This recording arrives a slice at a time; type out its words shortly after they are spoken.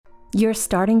You're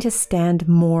starting to stand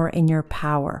more in your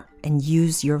power and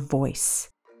use your voice.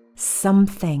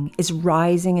 Something is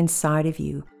rising inside of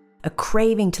you, a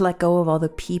craving to let go of all the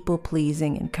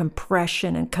people-pleasing and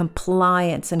compression and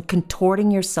compliance and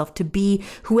contorting yourself to be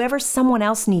whoever someone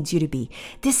else needs you to be.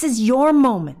 This is your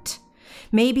moment.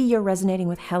 Maybe you're resonating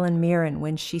with Helen Mirren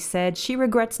when she said she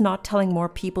regrets not telling more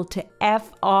people to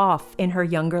F off in her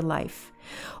younger life.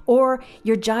 Or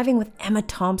you're jiving with Emma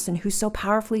Thompson, who so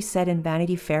powerfully said in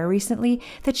Vanity Fair recently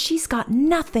that she's got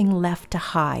nothing left to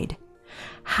hide.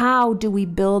 How do we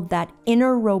build that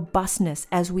inner robustness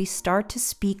as we start to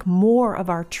speak more of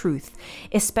our truth,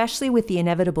 especially with the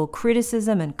inevitable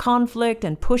criticism and conflict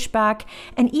and pushback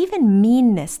and even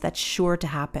meanness that's sure to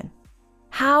happen?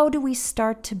 How do we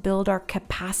start to build our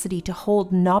capacity to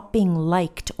hold not being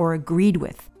liked or agreed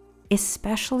with,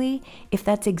 especially if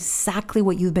that's exactly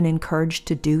what you've been encouraged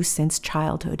to do since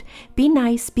childhood? Be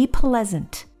nice, be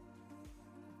pleasant.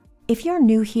 If you're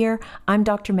new here, I'm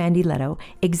Dr. Mandy Leto,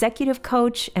 executive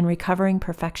coach and recovering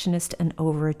perfectionist and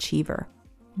overachiever.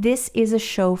 This is a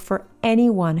show for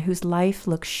anyone whose life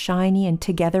looks shiny and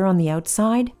together on the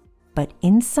outside, but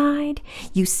inside,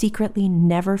 you secretly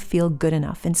never feel good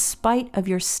enough in spite of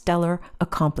your stellar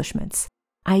accomplishments.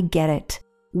 I get it.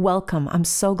 Welcome. I'm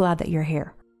so glad that you're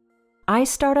here. I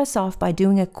start us off by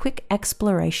doing a quick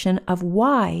exploration of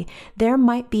why there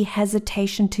might be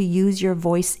hesitation to use your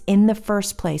voice in the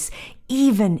first place,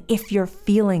 even if you're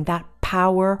feeling that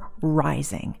power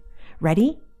rising.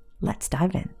 Ready? Let's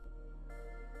dive in.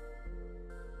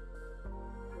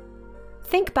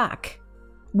 Think back.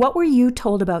 What were you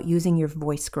told about using your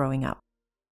voice growing up?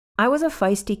 I was a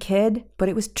feisty kid, but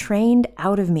it was trained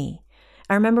out of me.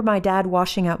 I remember my dad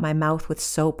washing out my mouth with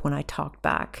soap when I talked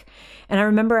back. And I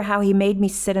remember how he made me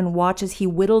sit and watch as he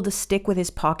whittled a stick with his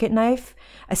pocket knife,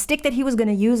 a stick that he was going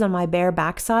to use on my bare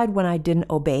backside when I didn't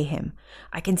obey him.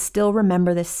 I can still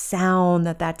remember the sound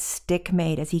that stick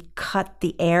made as he cut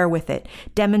the air with it,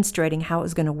 demonstrating how it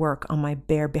was going to work on my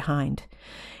bare behind.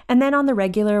 And then on the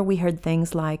regular, we heard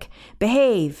things like,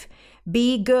 behave,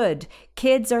 be good,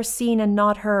 kids are seen and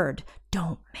not heard,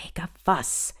 don't make a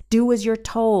fuss, do as you're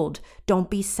told, don't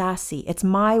be sassy, it's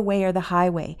my way or the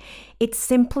highway. It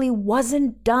simply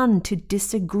wasn't done to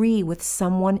disagree with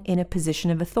someone in a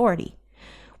position of authority.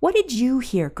 What did you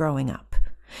hear growing up?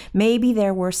 Maybe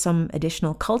there were some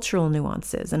additional cultural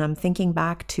nuances, and I'm thinking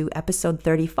back to episode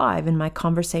 35 in my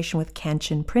conversation with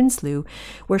Kanchan Prinsloo,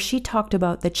 where she talked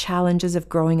about the challenges of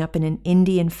growing up in an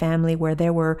Indian family where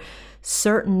there were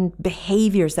certain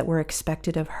behaviors that were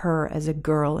expected of her as a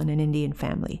girl in an Indian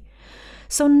family.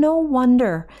 So no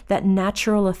wonder that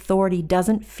natural authority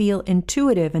doesn't feel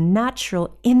intuitive and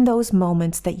natural in those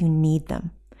moments that you need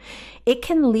them. It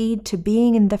can lead to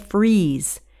being in the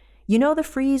freeze. You know the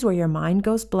freeze where your mind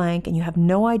goes blank and you have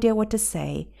no idea what to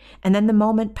say, and then the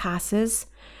moment passes,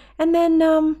 and then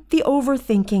the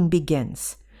overthinking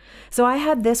begins. So I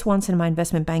had this once in my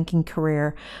investment banking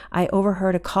career. I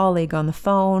overheard a colleague on the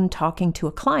phone talking to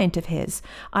a client of his.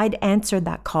 I'd answered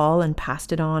that call and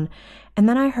passed it on, and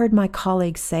then I heard my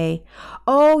colleague say,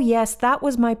 "Oh yes, that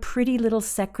was my pretty little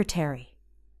secretary."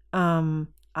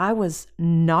 I was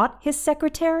not his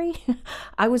secretary.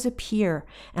 I was a peer,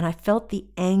 and I felt the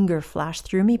anger flash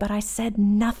through me, but I said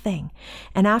nothing.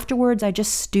 And afterwards, I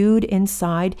just stewed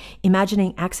inside,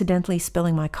 imagining accidentally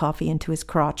spilling my coffee into his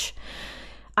crotch.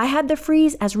 I had the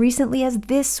freeze as recently as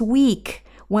this week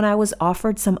when I was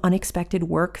offered some unexpected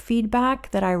work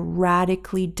feedback that I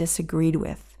radically disagreed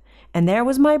with. And there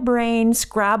was my brain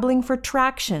scrabbling for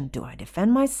traction. Do I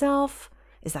defend myself?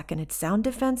 Is that going to sound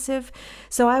defensive?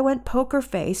 So I went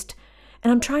poker-faced,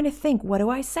 and I'm trying to think, what do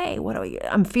I say?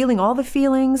 I'm feeling all the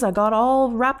feelings. I got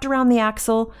all wrapped around the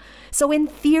axle. So in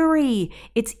theory,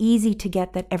 it's easy to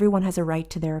get that everyone has a right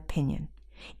to their opinion.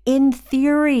 In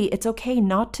theory, it's okay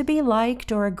not to be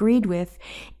liked or agreed with.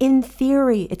 In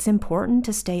theory, it's important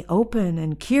to stay open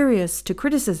and curious to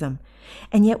criticism.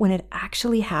 And yet when it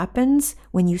actually happens,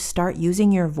 when you start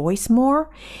using your voice more,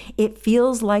 it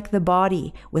feels like the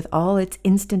body, with all its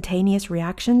instantaneous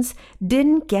reactions,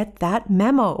 didn't get that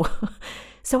memo.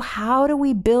 So how do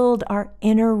we build our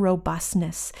inner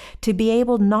robustness to be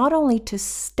able not only to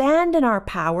stand in our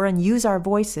power and use our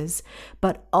voices,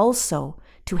 but also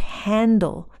to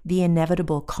handle the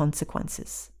inevitable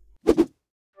consequences?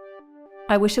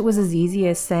 I wish it was as easy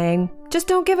as saying, just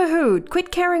don't give a hoot, quit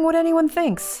caring what anyone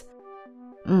thinks.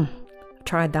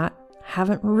 Tried that.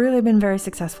 Haven't really been very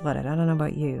successful at it. I don't know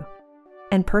about you.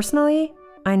 And personally,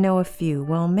 I know a few,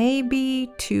 well,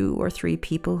 maybe 2 or 3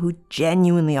 people who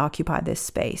genuinely occupy this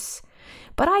space.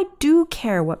 But I do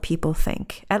care what people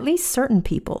think, at least certain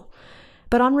people.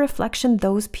 But on reflection,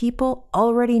 those people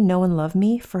already know and love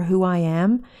me for who I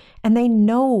am, and they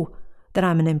know that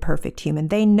I'm an imperfect human.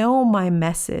 They know my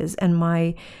messes and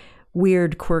my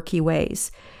weird, quirky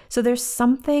ways. So there's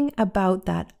something about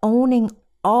that, owning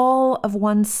all of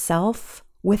oneself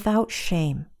without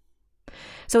shame.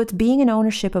 So it's being in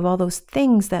ownership of all those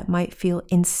things that might feel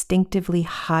instinctively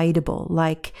hideable.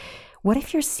 Like, what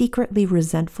if you're secretly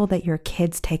resentful that your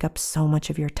kids take up so much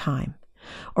of your time?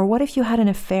 Or what if you had an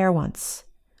affair once?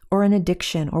 Or an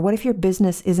addiction? Or what if your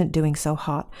business isn't doing so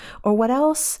hot? Or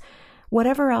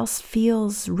whatever else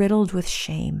feels riddled with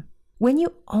shame. When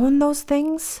you own those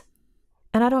things,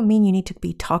 and I don't mean you need to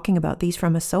be talking about these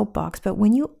from a soapbox, but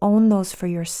when you own those for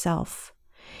yourself,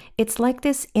 it's like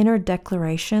this inner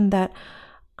declaration that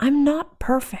I'm not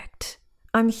perfect.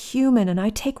 I'm human and I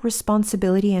take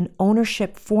responsibility and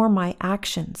ownership for my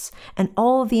actions and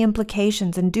all of the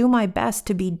implications and do my best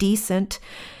to be decent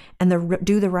and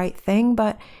do the right thing,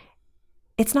 but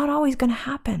it's not always going to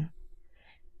happen.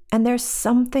 And there's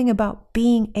something about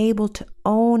being able to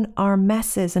own our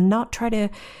messes and not try to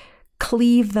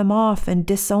cleave them off and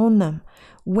disown them.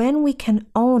 When we can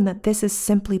own that this is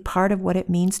simply part of what it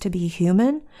means to be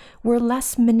human, we're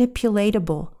less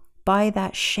manipulatable by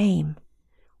that shame.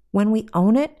 When we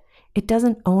own it, it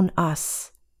doesn't own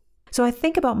us. So I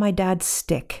think about my dad's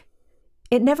stick.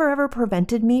 It never ever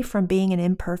prevented me from being an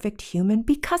imperfect human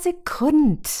because it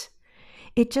couldn't.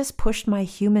 It just pushed my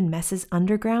human messes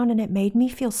underground and it made me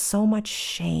feel so much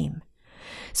shame.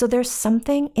 So there's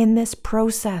something in this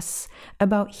process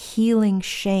about healing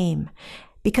shame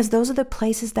because those are the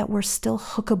places that we're still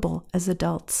hookable as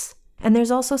adults. And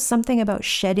there's also something about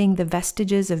shedding the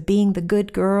vestiges of being the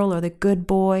good girl or the good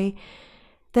boy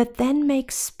that then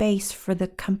makes space for the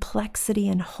complexity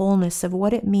and wholeness of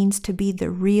what it means to be the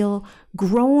real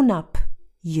grown-up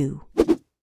you.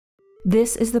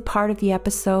 This is the part of the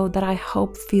episode that I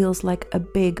hope feels like a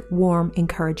big, warm,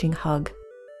 encouraging hug.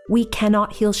 We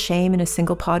cannot heal shame in a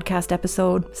single podcast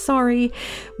episode, sorry,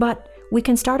 but we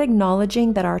can start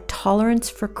acknowledging that our tolerance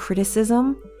for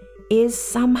criticism is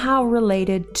somehow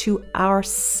related to our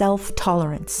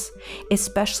self-tolerance,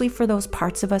 especially for those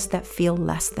parts of us that feel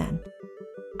less than.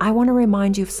 I want to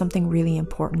remind you of something really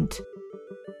important.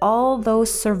 All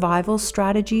those survival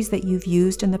strategies that you've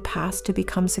used in the past to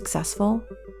become successful,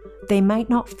 they might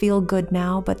not feel good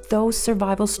now, but those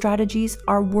survival strategies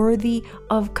are worthy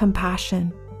of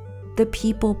compassion. The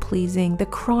people-pleasing, the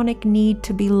chronic need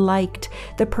to be liked,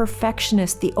 the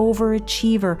perfectionist, the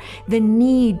overachiever, the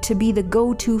need to be the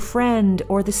go-to friend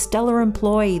or the stellar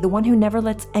employee, the one who never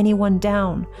lets anyone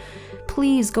down.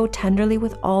 Please go tenderly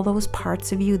with all those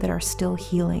parts of you that are still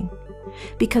healing.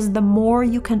 Because the more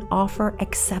you can offer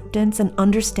acceptance and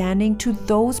understanding to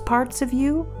those parts of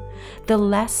you, the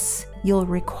less you'll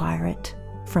require it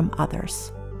from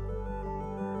others.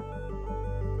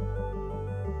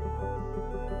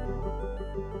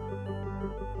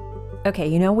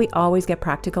 Okay, we always get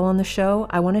practical on the show.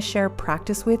 I want to share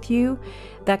practice with you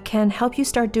that can help you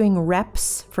start doing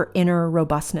reps for inner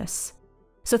robustness.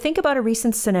 So think about a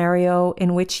recent scenario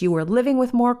in which you were living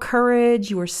with more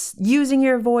courage, you were using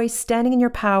your voice, standing in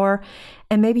your power,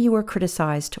 and maybe you were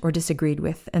criticized or disagreed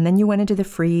with, and then you went into the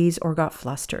freeze or got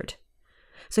flustered.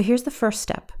 So here's the first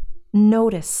step.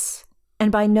 Notice.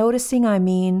 And by noticing, I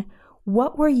mean,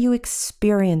 what were you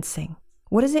experiencing?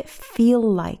 What does it feel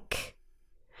like?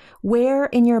 Where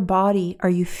in your body are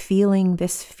you feeling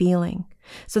this feeling?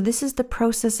 So this is the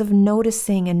process of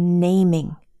noticing and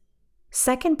naming.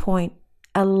 Second point,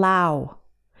 allow.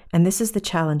 And this is the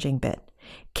challenging bit.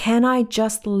 Can I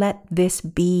just let this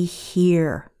be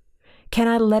here? Can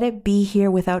I let it be here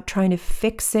without trying to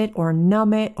fix it or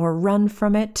numb it or run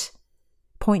from it?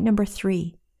 Point number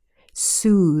 3,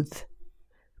 soothe.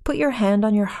 Put your hand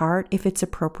on your heart if it's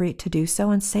appropriate to do so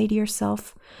and say to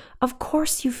yourself, of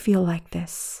course you feel like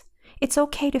this. It's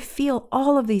okay to feel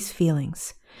all of these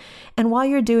feelings. And while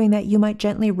you're doing that, you might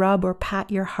gently rub or pat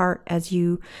your heart as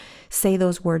you say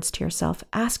those words to yourself.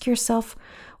 Ask yourself,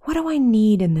 what do I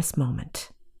need in this moment?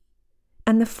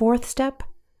 And the fourth step,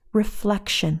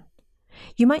 reflection.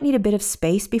 You might need a bit of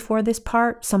space before this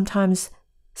part. Sometimes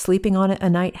sleeping on it a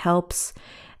night helps.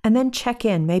 And then check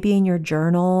in, maybe in your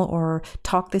journal, or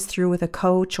talk this through with a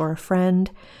coach or a friend.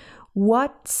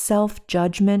 What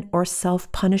self-judgment or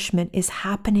self-punishment is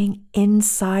happening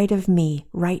inside of me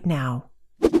right now?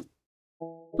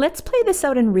 Let's play this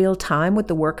out in real time with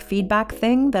the work feedback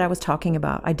thing that I was talking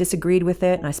about. I disagreed with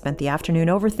it and I spent the afternoon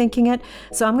overthinking it.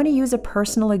 So I'm going to use a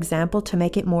personal example to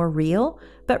make it more real,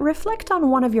 but reflect on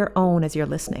one of your own as you're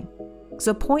listening.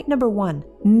 So point number 1,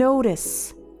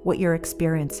 notice what you're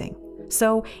experiencing.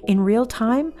 So in real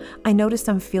time, I notice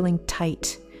I'm feeling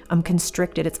tight. I'm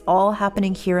constricted. It's all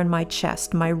happening here in my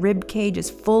chest. My rib cage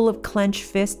is full of clenched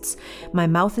fists. My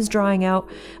mouth is drying out.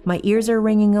 My ears are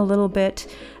ringing a little bit.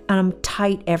 And I'm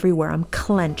tight everywhere. I'm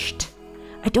clenched.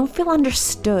 I don't feel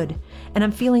understood. And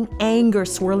I'm feeling anger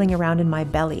swirling around in my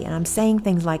belly. And I'm saying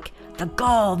things like, the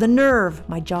gall, the nerve.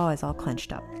 My jaw is all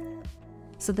clenched up.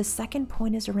 So the second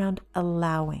point is around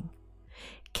allowing.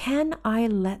 Can I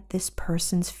let this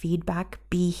person's feedback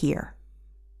be here?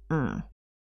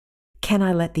 Can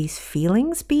I let these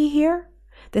feelings be here?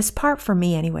 This part for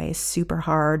me anyway is super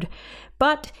hard,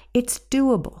 but it's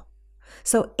doable.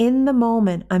 So in the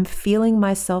moment, I'm feeling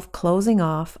myself closing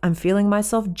off. I'm feeling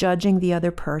myself judging the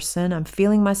other person. I'm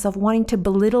feeling myself wanting to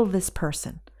belittle this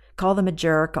person, call them a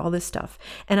jerk, all this stuff.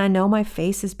 And I know my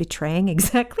face is betraying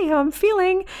exactly how I'm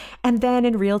feeling. And then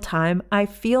in real time, I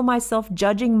feel myself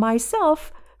judging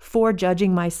myself for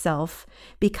judging myself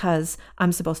because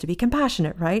I'm supposed to be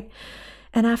compassionate, right?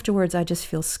 And afterwards, I just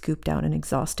feel scooped down and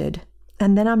exhausted.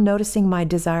 And then I'm noticing my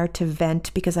desire to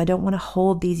vent because I don't want to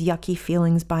hold these yucky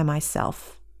feelings by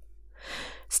myself.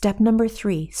 Step number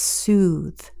 3,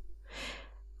 soothe.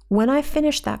 When I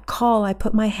finished that call, I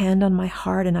put my hand on my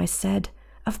heart and I said,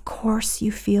 of course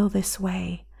you feel this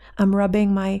way. I'm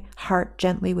rubbing my heart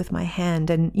gently with my hand.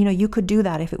 And, you could do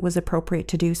that if it was appropriate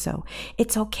to do so.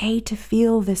 It's okay to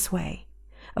feel this way.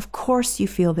 Of course you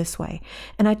feel this way.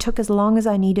 And I took as long as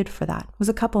I needed for that. It was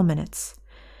a couple minutes.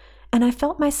 And I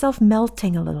felt myself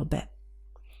melting a little bit.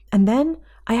 And then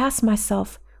I asked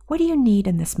myself, what do you need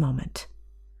in this moment?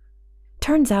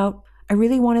 Turns out I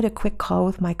really wanted a quick call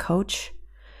with my coach.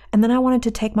 And then I wanted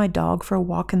to take my dog for a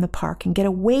walk in the park and get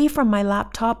away from my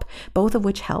laptop, both of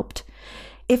which helped.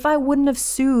 If I wouldn't have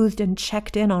soothed and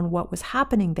checked in on what was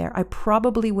happening there, I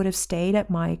probably would have stayed at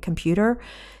my computer,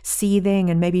 seething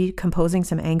and maybe composing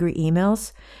some angry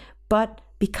emails. But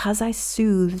because I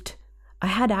soothed, I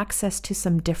had access to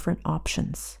some different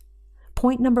options.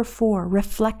 Point number 4,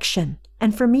 reflection.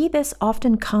 And for me, this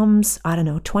often comes,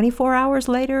 24 hours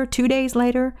later, 2 days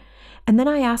later. And then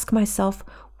I ask myself,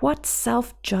 what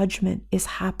self-judgment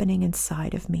is happening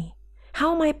inside of me?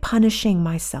 How am I punishing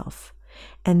myself?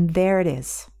 And there it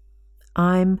is.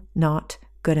 I'm not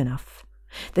good enough.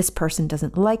 This person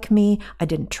doesn't like me. I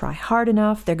didn't try hard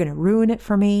enough. They're going to ruin it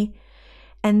for me.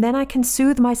 And then I can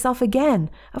soothe myself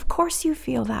again. Of course you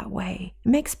feel that way. It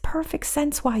makes perfect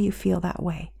sense why you feel that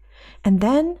way. And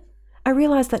then I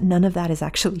realize that none of that is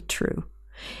actually true.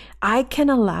 I can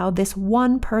allow this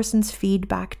one person's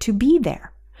feedback to be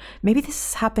there. Maybe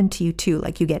this has happened to you too,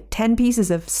 like you get 10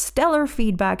 pieces of stellar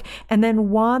feedback and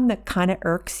then one that kind of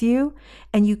irks you,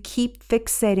 and you keep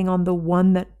fixating on the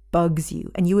one that bugs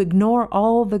you and you ignore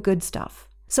all the good stuff.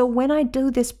 So when I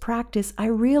do this practice, I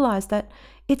realize that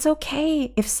it's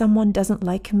okay if someone doesn't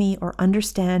like me or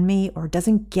understand me or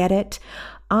doesn't get it.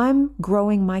 I'm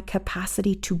growing my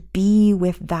capacity to be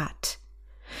with that.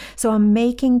 So I'm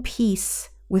making peace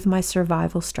with my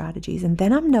survival strategies. And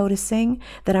then I'm noticing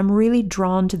that I'm really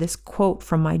drawn to this quote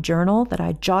from my journal that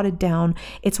I jotted down.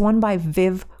 It's one by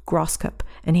Viv Groskop.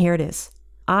 And here it is.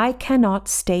 I cannot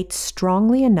state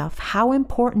strongly enough how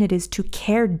important it is to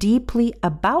care deeply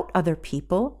about other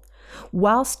people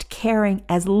whilst caring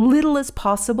as little as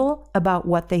possible about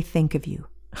what they think of you.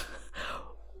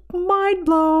 Mind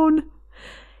blown.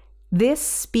 This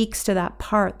speaks to that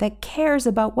part that cares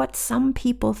about what some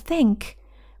people think,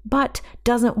 but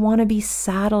doesn't want to be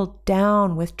saddled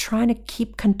down with trying to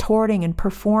keep contorting and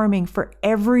performing for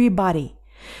everybody.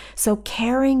 So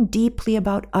caring deeply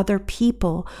about other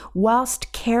people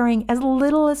whilst caring as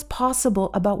little as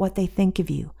possible about what they think of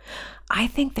you. I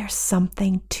think there's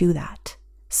something to that.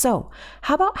 So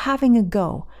how about having a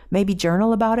go? Maybe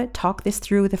journal about it, talk this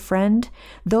through with a friend.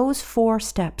 Those 4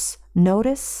 steps: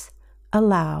 notice,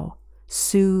 allow,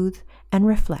 soothe, and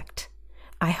reflect.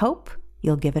 I hope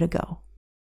you'll give it a go.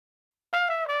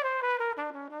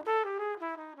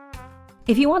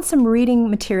 If you want some reading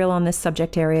material on this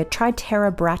subject area, try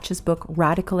Tara Brach's book,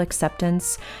 Radical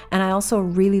Acceptance. And I also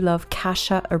really love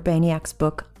Kasia Urbaniak's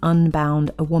book,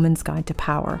 Unbound, A Woman's Guide to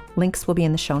Power. Links will be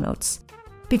in the show notes.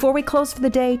 Before we close for the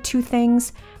day, 2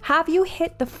 things. Have you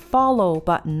hit the follow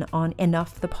button on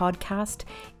Enough the Podcast?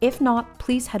 If not,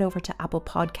 please head over to Apple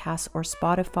Podcasts or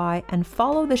Spotify and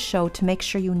follow the show to make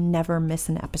sure you never miss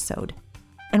an episode.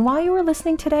 And while you were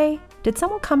listening today, did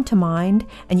someone come to mind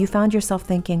and you found yourself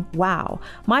thinking, wow,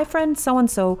 my friend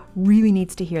so-and-so really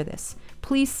needs to hear this?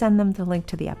 Please send them the link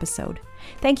to the episode.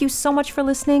 Thank you so much for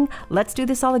listening. Let's do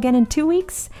this all again in 2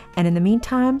 weeks. And in the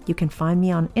meantime, you can find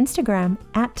me on Instagram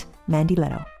at Mandy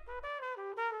Leto.